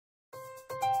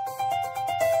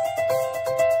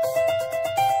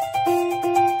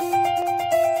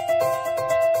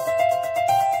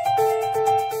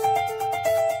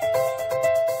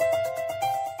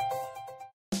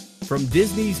From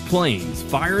Disney's Planes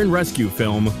Fire and Rescue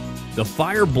film, the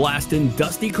Fire Blastin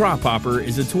Dusty Crophopper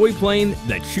is a toy plane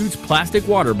that shoots plastic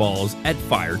water balls at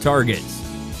fire targets.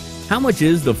 How much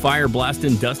is the Fire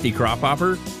Blastin Dusty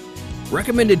Crophopper?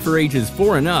 Recommended for ages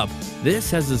 4 and up, this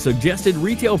has a suggested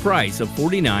retail price of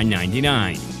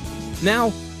 $49.99.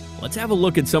 Now, let's have a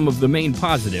look at some of the main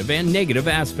positive and negative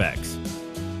aspects.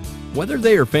 Whether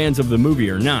they are fans of the movie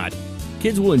or not,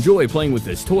 kids will enjoy playing with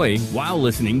this toy while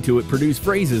listening to it produce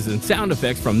phrases and sound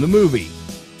effects from the movie.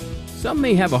 Some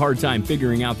may have a hard time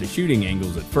figuring out the shooting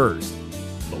angles at first,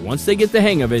 but once they get the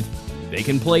hang of it, they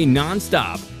can play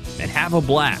non-stop and have a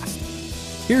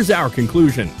blast. Here's our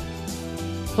conclusion.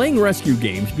 Playing rescue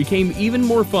games became even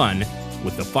more fun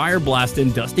with the Fire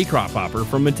Blastin Dusty Crophopper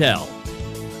from Mattel.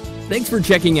 Thanks for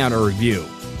checking out our review.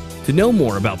 To know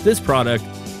more about this product,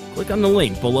 click on the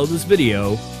link below this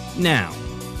video now.